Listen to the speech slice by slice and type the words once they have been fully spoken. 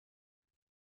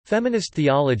Feminist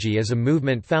theology is a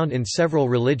movement found in several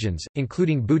religions,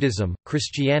 including Buddhism,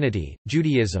 Christianity,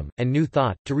 Judaism, and New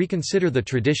Thought, to reconsider the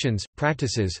traditions,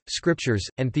 practices, scriptures,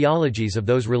 and theologies of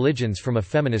those religions from a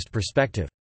feminist perspective.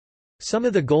 Some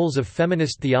of the goals of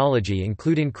feminist theology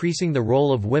include increasing the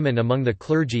role of women among the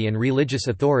clergy and religious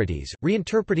authorities,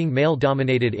 reinterpreting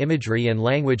male-dominated imagery and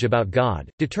language about God,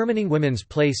 determining women's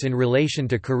place in relation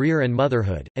to career and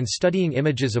motherhood, and studying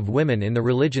images of women in the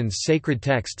religion's sacred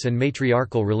texts and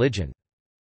matriarchal religion.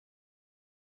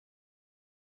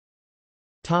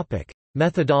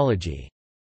 Methodology.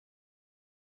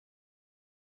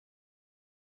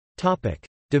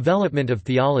 Development of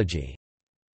theology.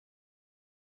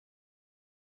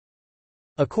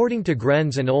 According to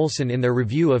Grenz and Olson in their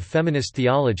review of feminist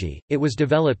theology, it was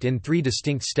developed in 3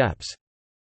 distinct steps.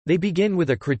 They begin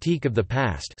with a critique of the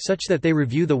past such that they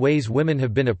review the ways women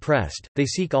have been oppressed, they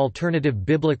seek alternative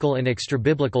biblical and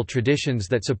extra-biblical traditions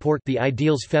that support the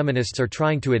ideals feminists are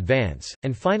trying to advance,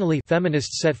 and finally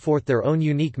feminists set forth their own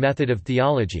unique method of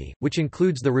theology, which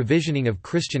includes the revisioning of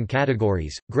Christian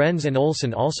categories. Grenz and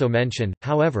Olson also mention,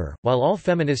 however, while all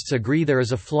feminists agree there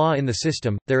is a flaw in the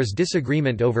system, there is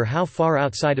disagreement over how far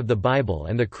outside of the Bible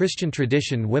and the Christian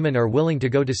tradition women are willing to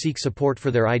go to seek support for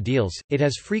their ideals. It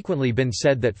has frequently been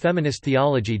said that feminist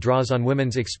theology draws on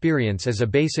women's experience as a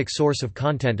basic source of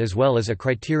content as well as a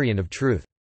criterion of truth.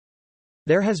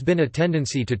 There has been a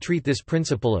tendency to treat this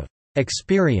principle of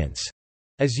experience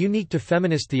as unique to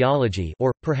feminist theology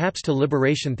or, perhaps to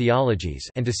liberation theologies,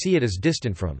 and to see it as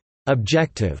distant from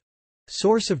objective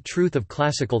source of truth of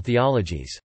classical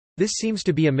theologies. This seems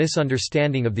to be a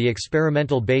misunderstanding of the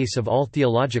experimental base of all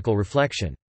theological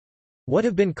reflection. What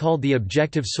have been called the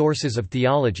objective sources of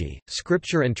theology,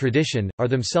 scripture and tradition, are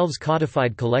themselves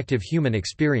codified collective human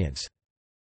experience.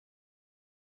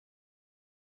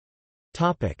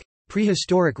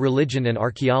 Prehistoric religion and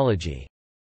archaeology.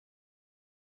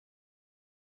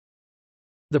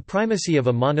 The primacy of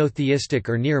a monotheistic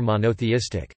or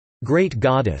near-monotheistic great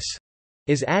goddess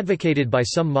is advocated by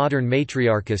some modern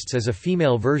matriarchists as a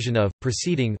female version of,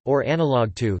 preceding, or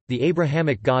analog to, the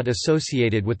Abrahamic god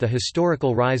associated with the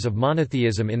historical rise of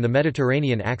monotheism in the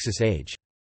Mediterranean Axis age.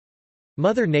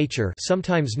 Mother Nature,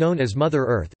 sometimes known as Mother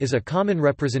Earth, is a common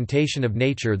representation of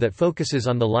nature that focuses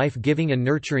on the life-giving and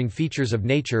nurturing features of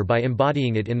nature by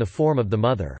embodying it in the form of the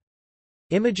mother.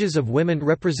 Images of women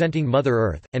representing Mother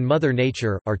Earth, and Mother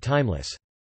Nature, are timeless.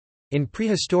 In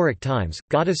prehistoric times,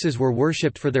 goddesses were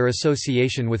worshipped for their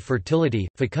association with fertility,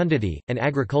 fecundity, and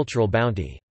agricultural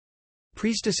bounty.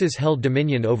 Priestesses held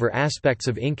dominion over aspects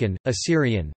of Incan,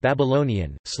 Assyrian,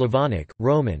 Babylonian, Slavonic,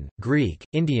 Roman, Greek,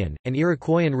 Indian, and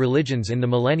Iroquoian religions in the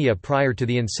millennia prior to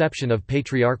the inception of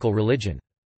patriarchal religion.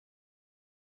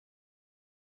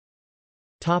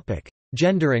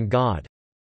 Gender and God.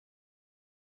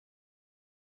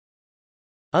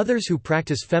 Others who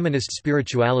practice feminist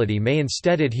spirituality may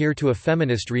instead adhere to a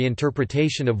feminist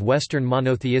reinterpretation of Western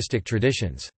monotheistic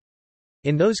traditions.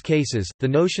 In those cases, the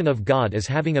notion of God as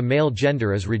having a male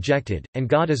gender is rejected, and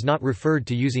God is not referred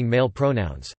to using male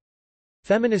pronouns.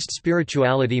 Feminist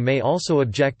spirituality may also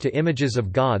object to images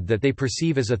of God that they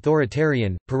perceive as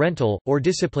authoritarian, parental, or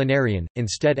disciplinarian,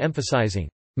 instead emphasizing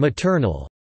maternal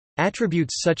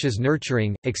attributes such as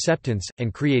nurturing, acceptance,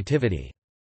 and creativity.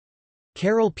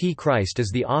 Carol P. Christ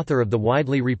is the author of the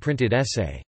widely reprinted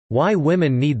essay, "Why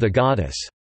Women Need the Goddess,"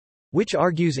 which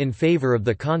argues in favor of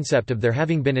the concept of there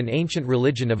having been an ancient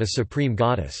religion of a supreme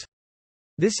goddess.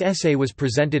 This essay was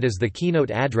presented as the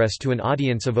keynote address to an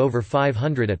audience of over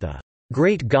 500 at the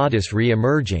Great Goddess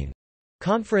Re-Emerging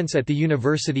conference at the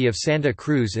University of Santa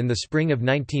Cruz in the spring of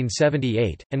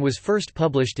 1978, and was first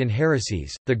published in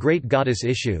Heresies, The Great Goddess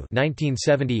Issue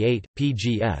 1978,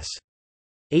 pgs.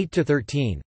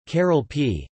 8-13. Carol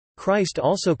P. Christ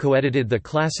also co-edited the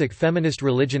classic feminist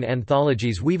religion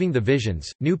anthologies Weaving the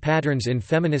Visions, New Patterns in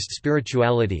Feminist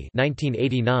Spirituality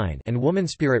 1989 and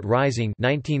Womanspirit Rising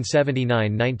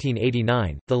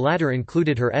 1979–1989. The latter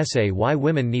included her essay Why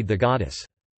Women Need the Goddess.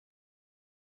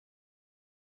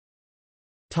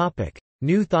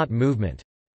 New Thought movement.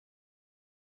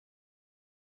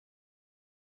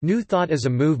 New Thought as a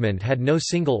movement had no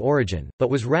single origin,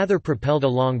 but was rather propelled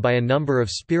along by a number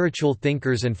of spiritual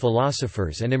thinkers and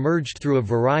philosophers and emerged through a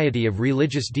variety of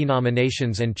religious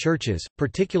denominations and churches,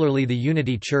 particularly the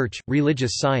Unity Church,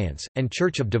 Religious Science, and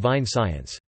Church of Divine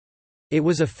Science. It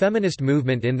was a feminist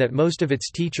movement in that most of its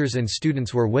teachers and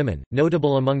students were women.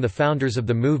 Notable among the founders of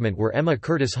the movement were Emma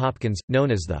Curtis Hopkins,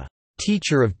 known as the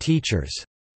Teacher of Teachers,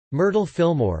 Myrtle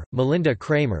Fillmore, Melinda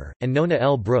Kramer, and Nona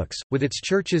L. Brooks, with its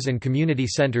churches and community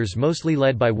centers mostly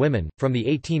led by women, from the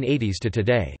 1880s to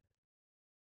today.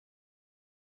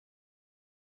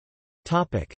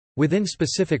 within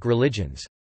specific religions.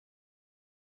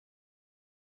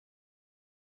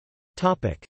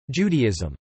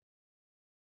 Judaism.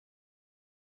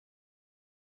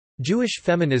 Jewish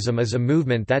feminism is a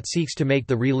movement that seeks to make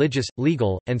the religious,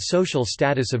 legal, and social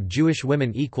status of Jewish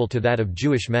women equal to that of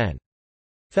Jewish men.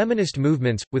 Feminist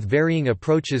movements, with varying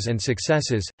approaches and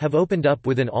successes, have opened up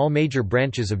within all major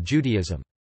branches of Judaism.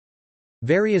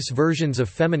 Various versions of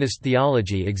feminist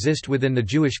theology exist within the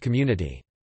Jewish community.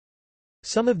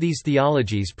 Some of these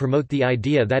theologies promote the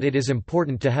idea that it is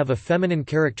important to have a feminine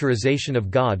characterization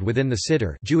of God within the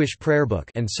Siddur, Jewish prayer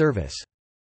book, and service.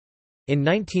 In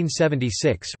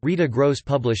 1976, Rita Gross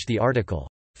published the article,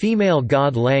 "Female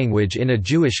God Language in a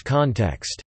Jewish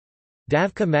Context",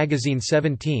 Davka Magazine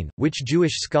 17, which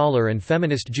Jewish scholar and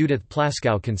feminist Judith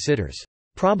Plaskow considers,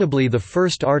 "probably the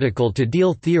first article to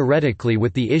deal theoretically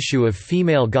with the issue of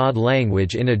female God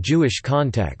language in a Jewish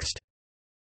context."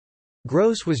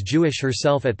 Gross was Jewish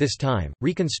herself at this time.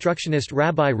 Reconstructionist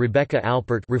Rabbi Rebecca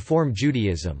Alpert, Reform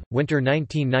Judaism, Winter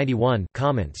 1991,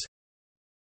 comments,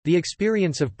 "The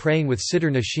experience of praying with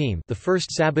Siddur Nashim, the first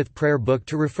Sabbath prayer book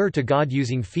to refer to God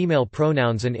using female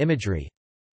pronouns and imagery,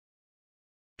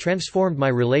 transformed my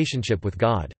relationship with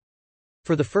God.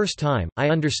 For the first time, I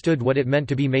understood what it meant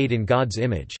to be made in God's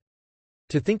image.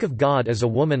 To think of God as a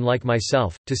woman like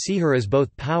myself, to see her as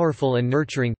both powerful and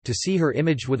nurturing, to see her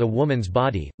imaged with a woman's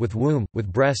body, with womb, with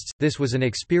breasts, this was an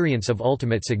experience of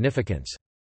ultimate significance.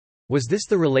 Was this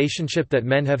the relationship that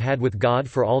men have had with God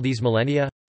for all these millennia?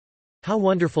 How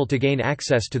wonderful to gain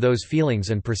access to those feelings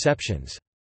and perceptions."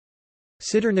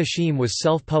 Siddur Nashim was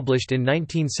self-published in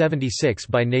 1976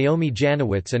 by Naomi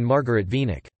Janowitz and Margaret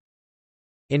Wienick.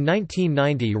 In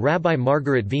 1990, Rabbi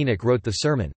Margaret Wienick wrote the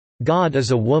sermon, "God is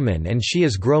a Woman and She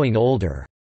is Growing Older",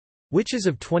 which as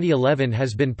of 2011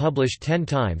 has been published 10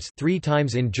 times, 3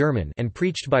 times in German, and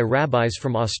preached by rabbis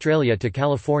from Australia to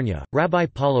California. Rabbi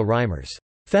Paula Reimers,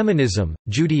 "Feminism,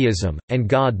 Judaism, and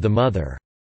God the Mother",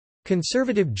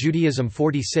 Conservative Judaism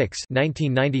 46,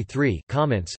 1993,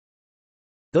 comments,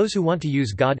 "Those who want to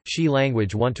use God, she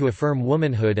language want to affirm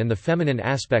womanhood and the feminine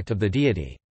aspect of the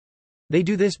deity. They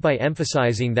do this by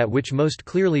emphasizing that which most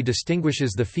clearly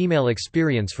distinguishes the female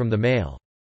experience from the male.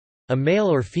 A male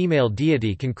or female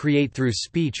deity can create through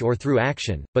speech or through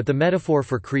action, but the metaphor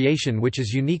for creation which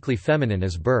is uniquely feminine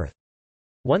is birth.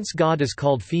 Once God is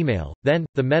called female, then,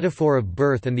 the metaphor of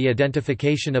birth and the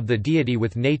identification of the deity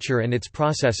with nature and its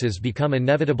processes become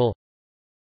inevitable."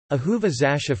 Ahuva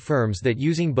Zash affirms that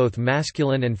using both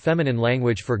masculine and feminine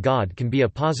language for God can be a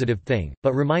positive thing,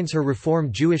 but reminds her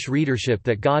Reform Jewish readership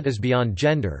that God is beyond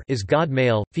gender. Is God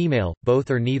male, female, both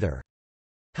or neither?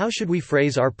 How should we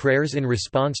phrase our prayers in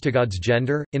response to God's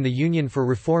gender? In the Union for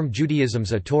Reform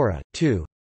Judaism's A Torah, 2.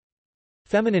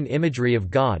 Feminine imagery of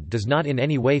God does not in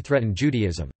any way threaten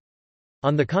Judaism.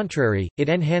 On the contrary, it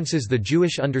enhances the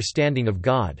Jewish understanding of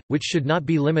God, which should not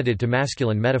be limited to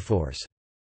masculine metaphors.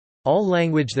 All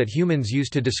language that humans use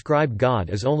to describe God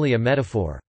is only a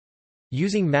metaphor.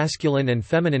 Using masculine and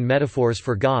feminine metaphors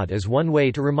for God is one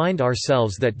way to remind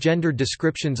ourselves that gendered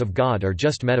descriptions of God are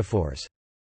just metaphors.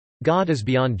 God is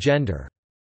beyond gender.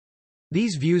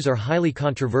 These views are highly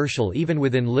controversial even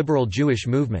within liberal Jewish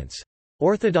movements.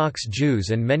 Orthodox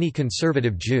Jews and many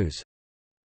conservative Jews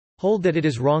hold that it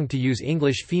is wrong to use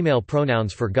English female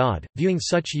pronouns for God, viewing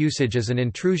such usage as an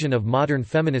intrusion of modern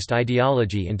feminist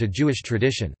ideology into Jewish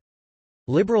tradition.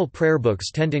 Liberal prayer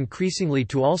books tend increasingly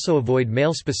to also avoid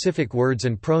male-specific words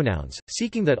and pronouns,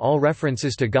 seeking that all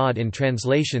references to God in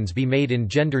translations be made in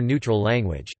gender-neutral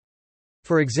language.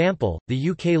 For example, the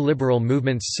UK liberal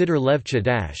movement's Siddur Lev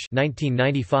Chadash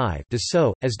 (1995) does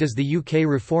so, as does the UK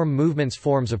Reform movement's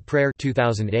Forms of Prayer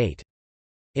 2008.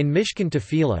 In Mishkan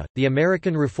Tefillah, the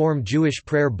American Reform Jewish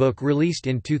prayer book released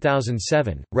in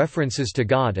 2007, references to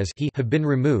God as He have been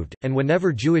removed, and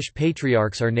whenever Jewish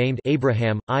patriarchs are named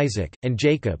Abraham, Isaac, and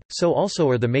Jacob, so also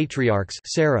are the matriarchs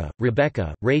Sarah,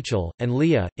 Rebecca, Rachel, and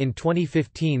Leah. In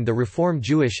 2015, the Reform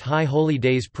Jewish High Holy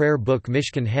Days prayer book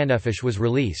Mishkan Hanefesh was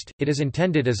released. It is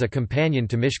intended as a companion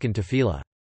to Mishkan Tefillah.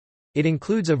 It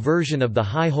includes a version of the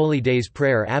High Holy Days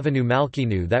prayer Avinu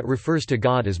Malkinu that refers to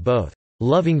God as both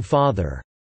loving Father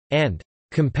and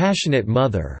compassionate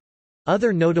Mother.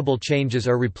 Other notable changes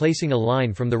are replacing a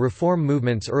line from the Reform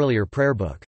movement's earlier prayer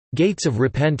book, Gates of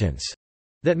Repentance,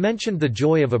 that mentioned the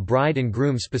joy of a bride and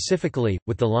groom specifically,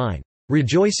 with the line,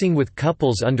 rejoicing with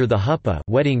couples under the huppah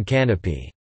wedding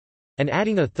canopy, and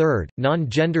adding a third,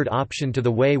 non-gendered option to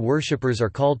the way worshippers are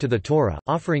called to the Torah,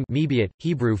 offering Mebiat,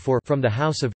 Hebrew for from the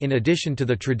house of, in addition to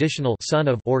the traditional son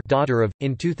of or daughter of.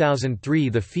 In 2003,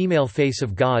 The Female Face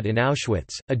of God in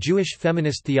Auschwitz, a Jewish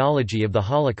feminist theology of the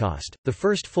Holocaust, the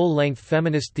first full-length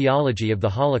feminist theology of the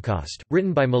Holocaust,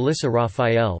 written by Melissa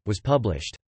Raphael, was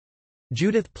published.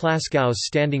 Judith Plaskow's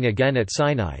Standing Again at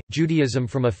Sinai, Judaism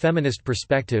from a Feminist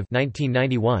Perspective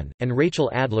 1991, and Rachel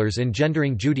Adler's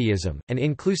Engendering Judaism, An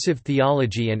Inclusive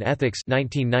Theology and Ethics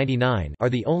 1999 are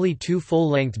the only two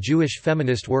full-length Jewish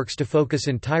feminist works to focus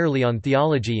entirely on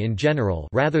theology in general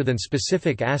rather than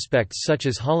specific aspects such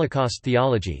as Holocaust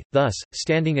theology. Thus,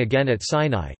 Standing Again at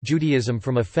Sinai, Judaism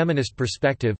from a Feminist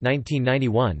Perspective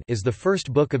 1991 is the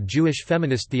first book of Jewish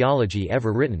feminist theology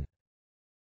ever written.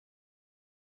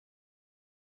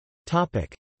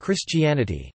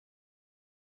 Christianity.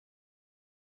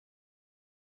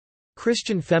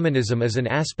 Christian feminism is an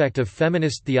aspect of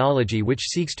feminist theology which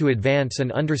seeks to advance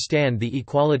and understand the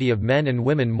equality of men and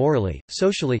women morally,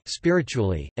 socially,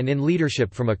 spiritually, and in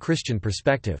leadership from a Christian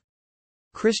perspective.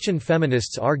 Christian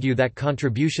feminists argue that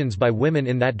contributions by women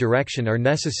in that direction are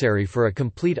necessary for a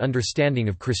complete understanding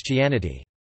of Christianity.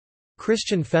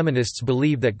 Christian feminists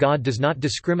believe that God does not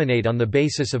discriminate on the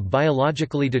basis of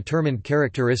biologically determined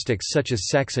characteristics such as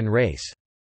sex and race.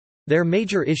 Their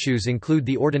major issues include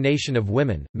the ordination of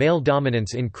women, male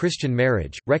dominance in Christian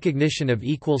marriage, recognition of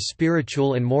equal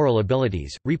spiritual and moral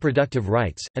abilities, reproductive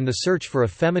rights, and the search for a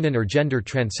feminine or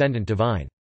gender-transcendent divine.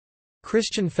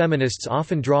 Christian feminists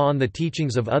often draw on the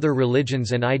teachings of other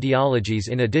religions and ideologies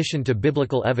in addition to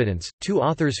biblical evidence. Two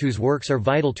authors whose works are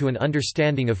vital to an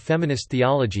understanding of feminist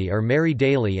theology are Mary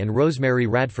Daly and Rosemary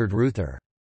Radford Ruther.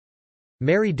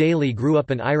 Mary Daly grew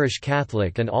up an Irish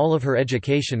Catholic and all of her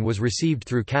education was received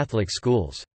through Catholic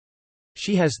schools.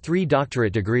 She has 3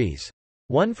 doctorate degrees.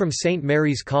 One from St.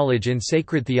 Mary's College in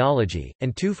Sacred Theology,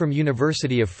 and 2 from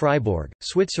University of Freiburg,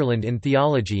 Switzerland in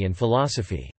theology and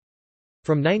philosophy.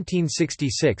 From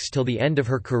 1966 till the end of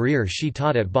her career she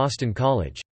taught at Boston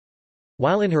College.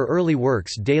 While in her early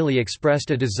works Daly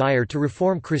expressed a desire to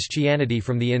reform Christianity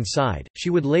from the inside, she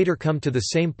would later come to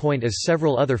the same point as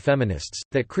several other feminists,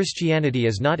 that Christianity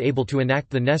is not able to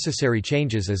enact the necessary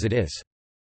changes as it is.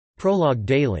 Prologue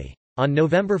Daly. On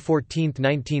November 14,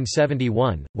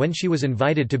 1971, when she was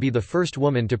invited to be the first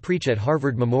woman to preach at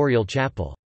Harvard Memorial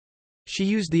Chapel. She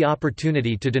used the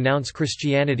opportunity to denounce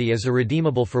Christianity as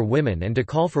irredeemable for women and to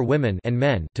call for women and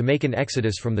men to make an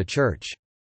exodus from the church.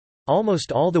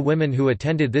 Almost all the women who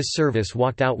attended this service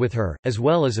walked out with her, as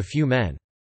well as a few men.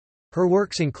 Her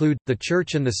works include, The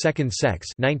Church and the Second Sex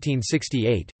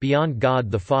 1968, Beyond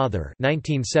God the Father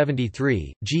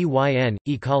 1973, Gyn.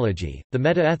 Ecology, The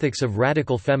Metaethics of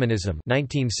Radical Feminism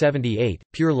 1978,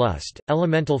 Pure Lust,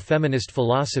 Elemental Feminist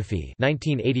Philosophy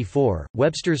 1984,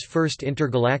 Webster's First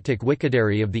Intergalactic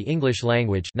Wikidictionary of the English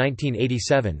Language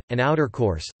 1987, and Outer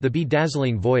Course, The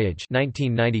Bedazzling Voyage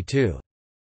 1992.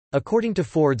 According to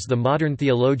Ford's The Modern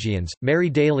Theologians, Mary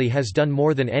Daly has done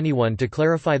more than anyone to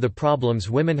clarify the problems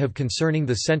women have concerning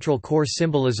the central core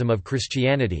symbolism of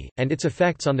Christianity, and its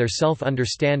effects on their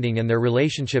self-understanding and their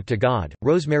relationship to God.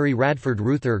 Rosemary Radford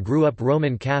Ruther grew up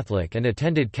Roman Catholic and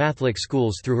attended Catholic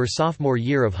schools through her sophomore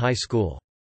year of high school.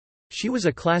 She was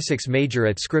a classics major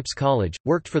at Scripps College,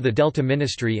 worked for the Delta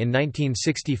Ministry in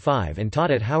 1965 and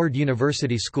taught at Howard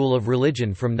University School of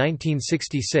Religion from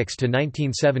 1966 to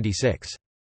 1976.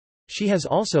 She has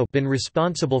also been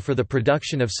responsible for the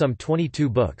production of some 22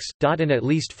 books, and at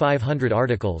least 500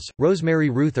 articles. Rosemary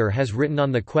Ruther has written on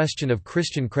the question of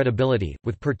Christian credibility,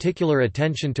 with particular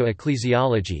attention to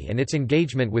ecclesiology and its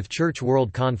engagement with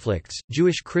church-world conflicts,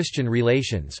 Jewish-Christian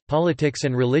relations, politics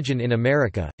and religion in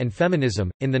America, and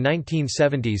feminism. In the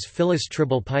 1970s, Phyllis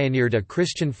Tribble pioneered a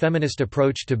Christian feminist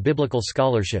approach to biblical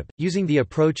scholarship, using the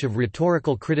approach of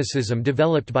rhetorical criticism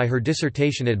developed by her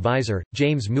dissertation advisor,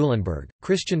 James Muhlenberg.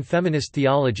 Christian feminist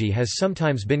theology has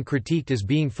sometimes been critiqued as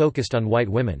being focused on white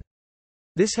women.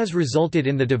 This has resulted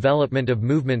in the development of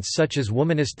movements such as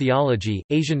womanist theology,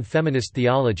 Asian feminist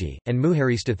theology, and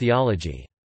Mujerista theology.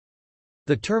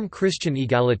 The term Christian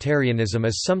egalitarianism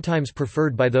is sometimes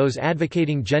preferred by those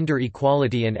advocating gender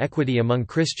equality and equity among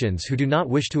Christians who do not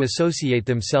wish to associate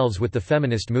themselves with the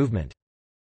feminist movement.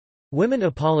 Women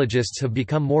apologists have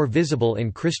become more visible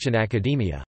in Christian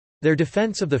academia. Their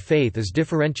defense of the faith is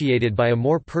differentiated by a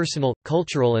more personal,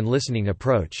 cultural and listening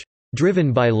approach,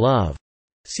 driven by love.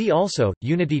 See also,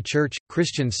 Unity Church,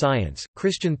 Christian Science,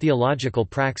 Christian Theological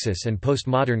Praxis and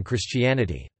Postmodern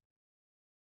Christianity.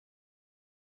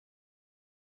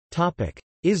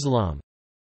 Islam.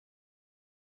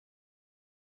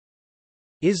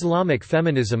 Islamic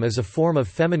feminism is a form of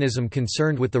feminism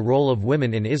concerned with the role of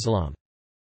women in Islam.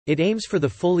 It aims for the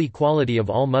full equality of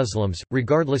all Muslims,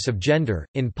 regardless of gender,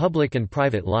 in public and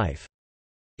private life.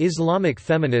 Islamic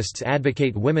feminists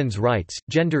advocate women's rights,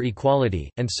 gender equality,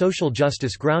 and social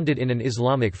justice grounded in an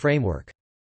Islamic framework.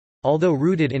 Although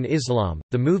rooted in Islam,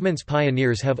 the movement's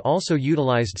pioneers have also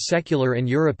utilized secular and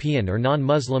European or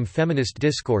non-Muslim feminist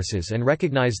discourses and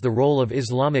recognized the role of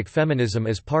Islamic feminism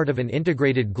as part of an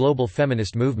integrated global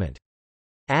feminist movement.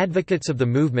 Advocates of the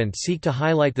movement seek to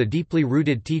highlight the deeply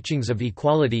rooted teachings of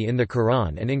equality in the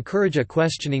Quran and encourage a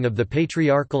questioning of the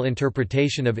patriarchal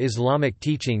interpretation of Islamic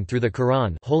teaching through the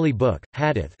Quran, Holy Book,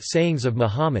 Hadith, sayings of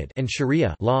Muhammad, and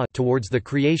Sharia law towards the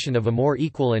creation of a more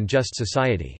equal and just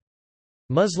society.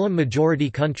 Muslim-majority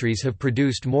countries have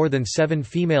produced more than 7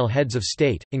 female heads of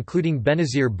state, including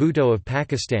Benazir Bhutto of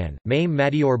Pakistan, Mame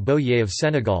Madior Boye of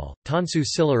Senegal, Tansu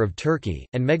Çiller of Turkey,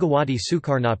 and Megawati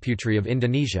Sukarnoputri of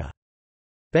Indonesia.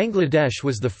 Bangladesh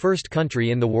was the first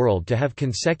country in the world to have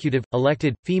consecutive,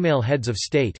 elected, female heads of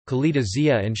state, Khalida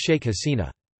Zia and Sheikh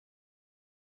Hasina.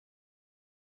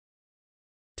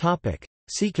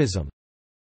 Sikhism.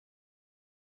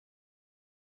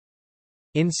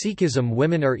 In Sikhism,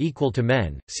 women are equal to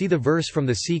men. See the verse from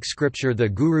the Sikh scripture the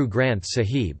Guru Granth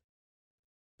Sahib.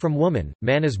 From woman,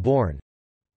 man is born.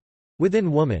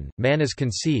 Within woman, man is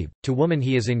conceived, to woman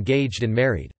he is engaged and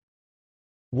married.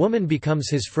 Woman becomes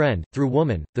his friend, through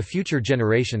woman, the future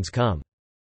generations come.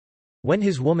 When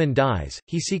his woman dies,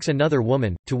 he seeks another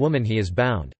woman, to woman he is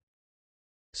bound.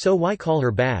 So why call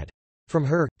her bad? From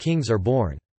her, kings are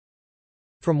born.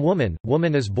 From woman,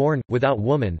 woman is born, without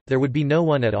woman, there would be no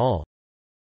one at all.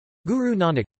 Guru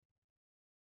Nanak.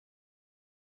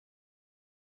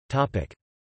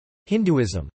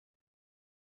 Hinduism.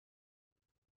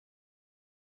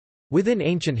 Within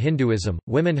ancient Hinduism,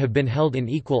 women have been held in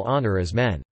equal honor as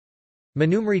men.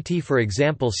 Manusmriti for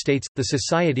example states, the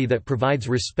society that provides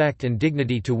respect and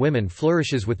dignity to women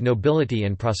flourishes with nobility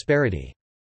and prosperity.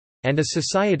 And a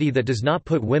society that does not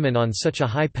put women on such a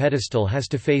high pedestal has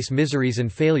to face miseries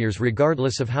and failures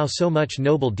regardless of how so much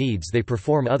noble deeds they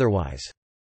perform otherwise.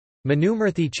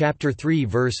 Manusmriti chapter 3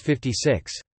 verse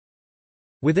 56.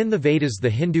 Within the Vedas, the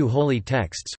Hindu holy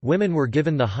texts, women were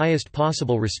given the highest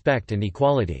possible respect and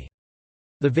equality.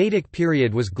 The Vedic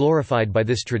period was glorified by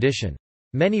this tradition.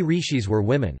 Many rishis were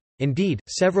women. Indeed,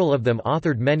 several of them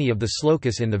authored many of the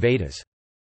slokas in the Vedas.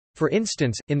 For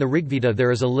instance, in the Rigveda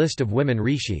there is a list of women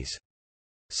rishis.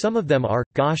 Some of them are,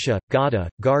 Gasha, Gada,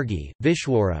 Gargi,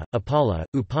 Vishwara, Apala,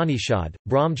 Upanishad,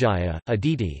 Brahmjaya,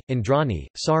 Aditi, Indrani,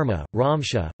 Sarma,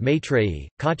 Ramsha, Maitreyi,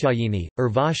 Katyayini,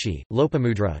 Urvashi,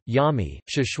 Lopamudra, Yami,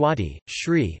 Shashwati,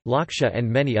 Shri, Laksha and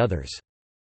many others.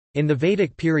 In the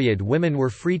Vedic period women were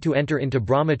free to enter into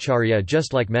brahmacharya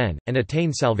just like men, and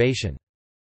attain salvation.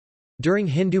 During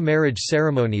Hindu marriage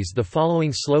ceremonies the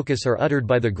following slokas are uttered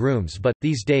by the grooms but,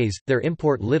 these days, their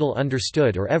import little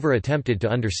understood or ever attempted to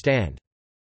understand.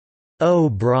 O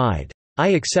bride! I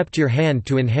accept your hand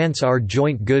to enhance our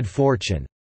joint good fortune.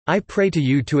 I pray to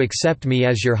you to accept me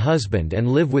as your husband and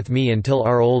live with me until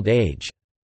our old age.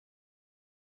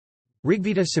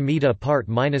 Rigveda Samhita Part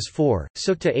 -4,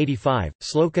 Sukta 85,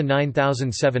 Sloka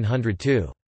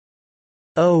 9702.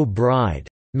 O bride!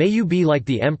 May you be like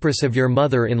the empress of your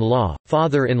mother-in-law,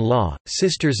 father-in-law,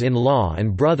 sisters-in-law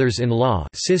and brothers-in-law,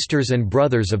 sisters and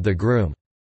brothers of the groom.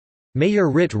 May your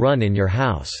writ run in your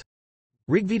house.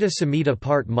 Rigveda Samhita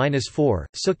Part -4,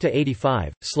 Sukta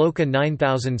 85, Sloka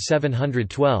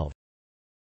 9712.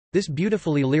 This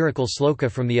beautifully lyrical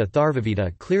sloka from the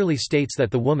Atharvaveda clearly states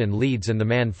that the woman leads and the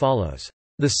man follows.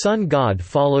 The sun god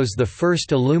follows the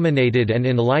first illuminated and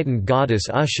enlightened goddess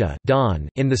Usha dawn,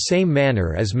 in the same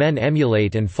manner as men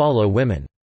emulate and follow women.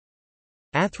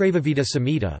 Atharvaveda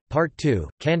Samhita, Part 2,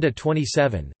 Kanda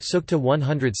 27, Sukta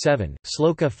 107,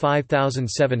 Sloka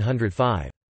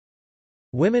 5705.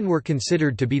 Women were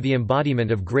considered to be the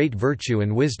embodiment of great virtue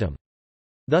and wisdom.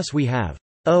 Thus we have,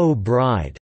 O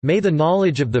bride! May the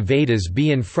knowledge of the Vedas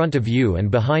be in front of you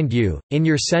and behind you, in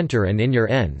your center and in your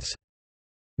ends.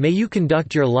 May you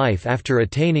conduct your life after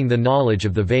attaining the knowledge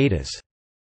of the Vedas.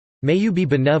 May you be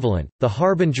benevolent, the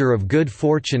harbinger of good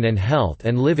fortune and health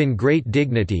and live in great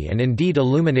dignity and indeed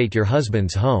illuminate your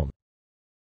husband's home.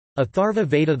 Atharva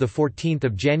Veda 14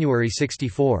 January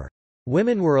 64.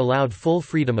 Women were allowed full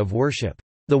freedom of worship.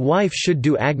 The wife should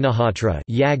do Agnihotra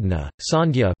yagna,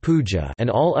 sandhya puja, and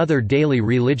all other daily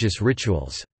religious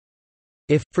rituals.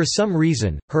 If, for some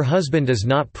reason, her husband is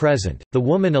not present, the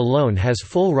woman alone has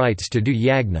full rights to do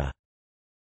yagna.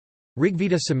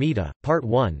 Rigveda Samhita, Part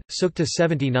 1, Sukta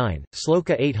 79,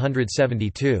 Sloka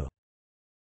 872.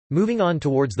 Moving on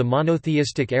towards the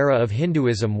monotheistic era of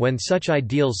Hinduism, when such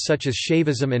ideals such as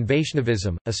Shaivism and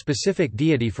Vaishnavism, a specific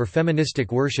deity for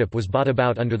feministic worship, was brought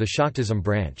about under the Shaktism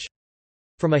branch.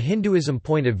 From a Hinduism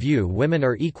point of view, women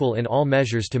are equal in all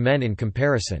measures to men in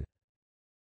comparison.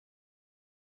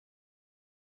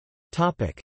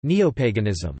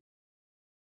 Neopaganism.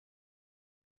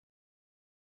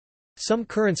 Some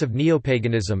currents of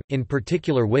neopaganism, in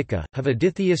particular Wicca, have a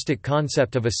ditheistic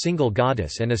concept of a single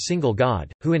goddess and a single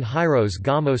god, who in hieros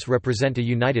gamos represent a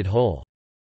united whole.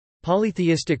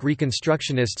 Polytheistic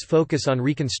reconstructionists focus on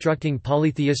reconstructing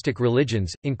polytheistic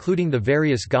religions, including the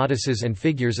various goddesses and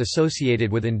figures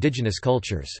associated with indigenous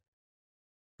cultures.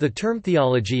 The term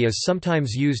theology is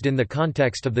sometimes used in the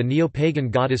context of the neo-pagan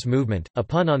goddess movement, a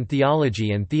pun on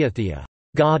theology and theathea,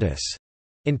 goddess,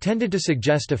 intended to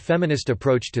suggest a feminist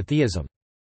approach to theism.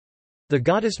 The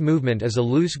goddess movement is a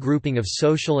loose grouping of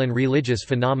social and religious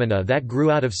phenomena that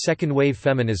grew out of second-wave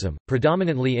feminism,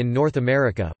 predominantly in North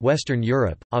America, Western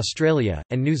Europe, Australia,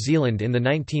 and New Zealand in the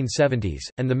 1970s,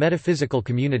 and the metaphysical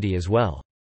community as well.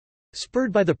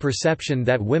 Spurred by the perception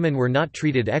that women were not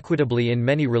treated equitably in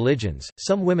many religions,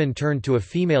 some women turned to a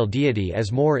female deity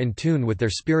as more in tune with their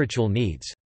spiritual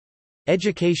needs.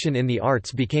 Education in the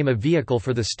arts became a vehicle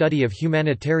for the study of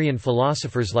humanitarian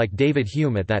philosophers like David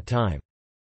Hume at that time.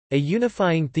 A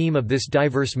unifying theme of this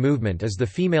diverse movement is the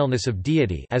femaleness of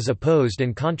deity as opposed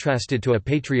and contrasted to a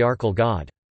patriarchal god.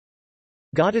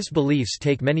 Goddess beliefs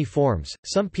take many forms.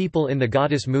 Some people in the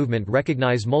goddess movement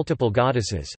recognize multiple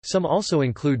goddesses, some also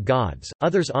include gods,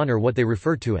 others honor what they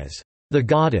refer to as the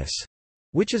goddess,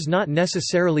 which is not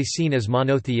necessarily seen as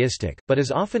monotheistic, but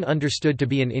is often understood to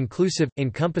be an inclusive,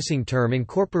 encompassing term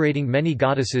incorporating many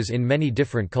goddesses in many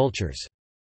different cultures.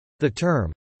 The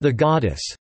term, the goddess,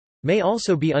 may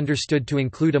also be understood to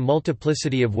include a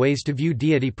multiplicity of ways to view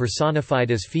deity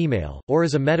personified as female, or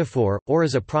as a metaphor, or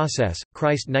as a process.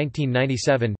 Christ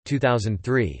 1997,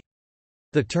 2003.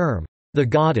 The term, the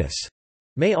goddess,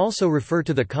 may also refer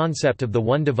to the concept of the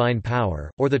one divine power,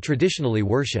 or the traditionally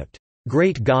worshipped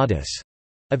great goddess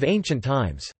of ancient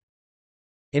times.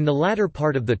 In the latter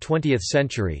part of the 20th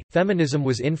century, feminism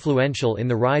was influential in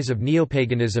the rise of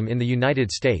neopaganism in the United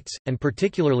States, and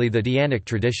particularly the Dianic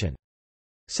tradition.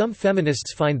 Some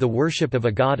feminists find the worship of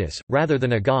a goddess, rather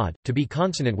than a god, to be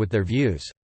consonant with their views.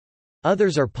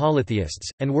 Others are polytheists,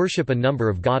 and worship a number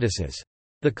of goddesses.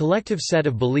 The collective set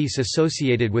of beliefs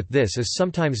associated with this is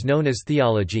sometimes known as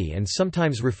theology and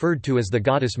sometimes referred to as the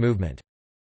goddess movement.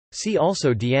 See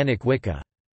also Dianic Wicca.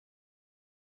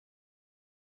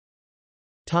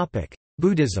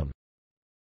 Buddhism.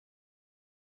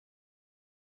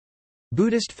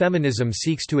 Buddhist feminism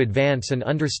seeks to advance and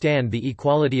understand the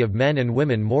equality of men and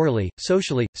women morally,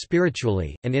 socially,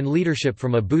 spiritually, and in leadership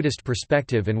from a Buddhist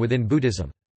perspective and within Buddhism.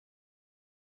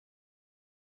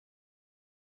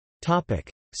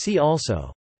 See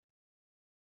also: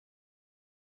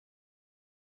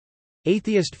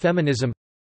 Atheist feminism,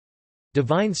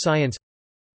 Divine science,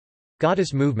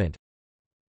 Goddess movement,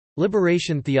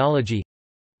 Liberation theology,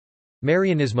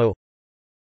 Marianismo,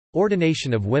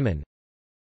 Ordination of women,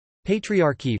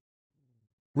 Patriarchy,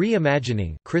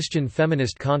 Reimagining Christian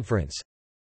Feminist Conference,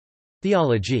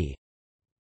 Theology,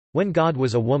 When God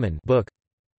Was a Woman book.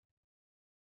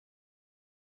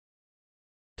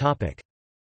 Topic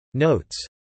Notes.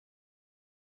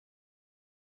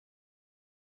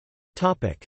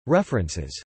 Topic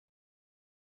References.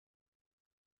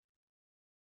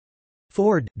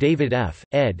 Ford, David F.,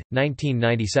 ed.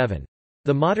 1997.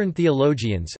 The Modern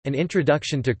Theologians, An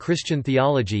Introduction to Christian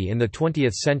Theology in the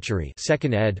Twentieth Century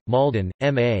 2nd ed., Malden,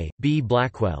 M.A., B.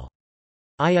 Blackwell.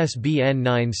 ISBN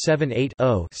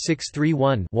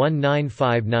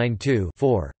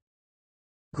 978-0-631-19592-4.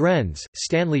 Grenz,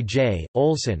 Stanley J.,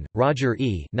 Olson, Roger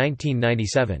E.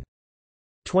 1997.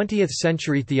 20th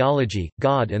Century Theology,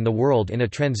 God and the World in a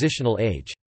Transitional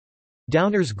Age.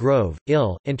 Downers Grove,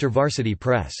 Ill, InterVarsity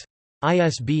Press.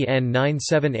 ISBN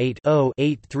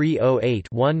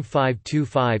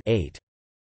 978-0-8308-1525-8.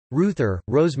 Ruther,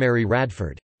 Rosemary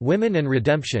Radford. Women and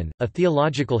Redemption, A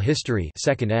Theological History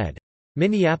 2nd ed.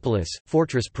 Minneapolis,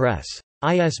 Fortress Press.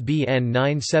 ISBN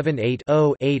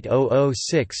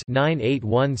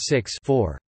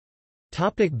 978-0-8006-9816-4.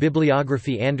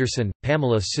 Bibliography. Anderson,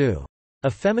 Pamela Sue. A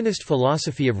Feminist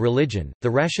Philosophy of Religion, The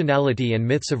Rationality and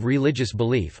Myths of Religious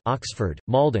Belief, Oxford,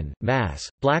 Malden, Mass.,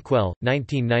 Blackwell,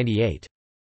 1998.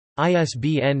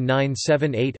 ISBN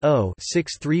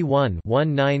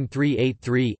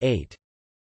 978-0-631-19383-8.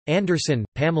 Anderson,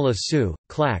 Pamela Sue,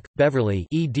 Clack, Beverly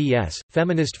eds.,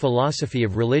 Feminist Philosophy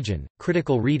of Religion,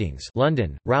 Critical Readings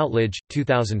London, Routledge,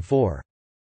 2004.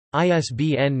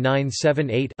 ISBN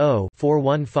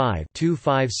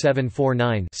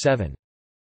 978-0-415-25749-7.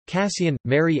 Cassian,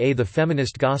 Mary A. The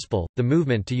Feminist Gospel, The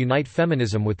Movement to Unite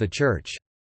Feminism with the Church.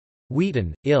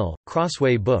 Wheaton, Ill,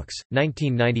 Crossway Books,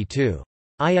 1992.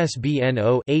 ISBN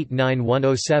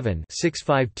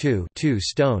 0-89107-652-2.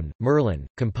 Stone, Merlin,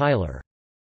 compiler.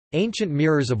 Ancient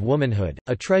Mirrors of Womanhood,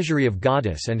 A Treasury of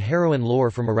Goddess and Heroine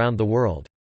Lore from Around the World.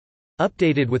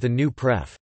 Updated with a new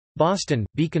pref. Boston,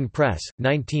 Beacon Press,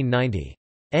 1990.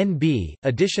 NB,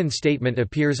 edition statement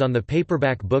appears on the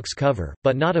paperback book's cover,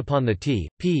 but not upon the T,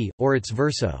 P, or its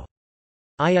verso.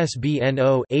 ISBN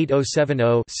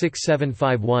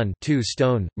 0-8070-6751-2.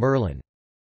 Stone, Merlin.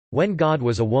 When God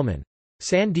Was a Woman.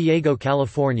 San Diego,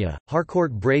 California,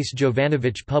 Harcourt Brace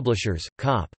Jovanovich Publishers,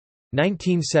 Cop.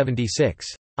 1976.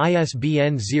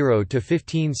 ISBN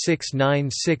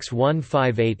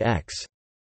 0-15696158-X.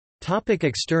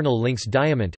 External links.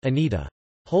 Diamant, Anita.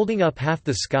 Holding Up Half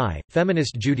the Sky,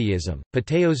 Feminist Judaism,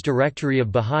 Pateo's Directory of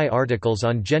Bahá'í Articles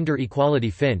on Gender Equality.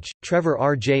 Finch, Trevor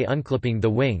R. J. Unclipping the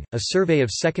Wing, A Survey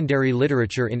of Secondary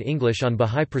Literature in English on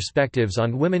Bahá'í Perspectives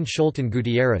on Women. Scholten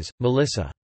Gutierrez,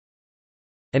 Melissa.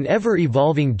 An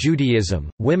Ever-Evolving Judaism,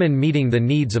 Women Meeting the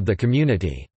Needs of the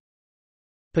Community.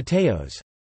 Pateos.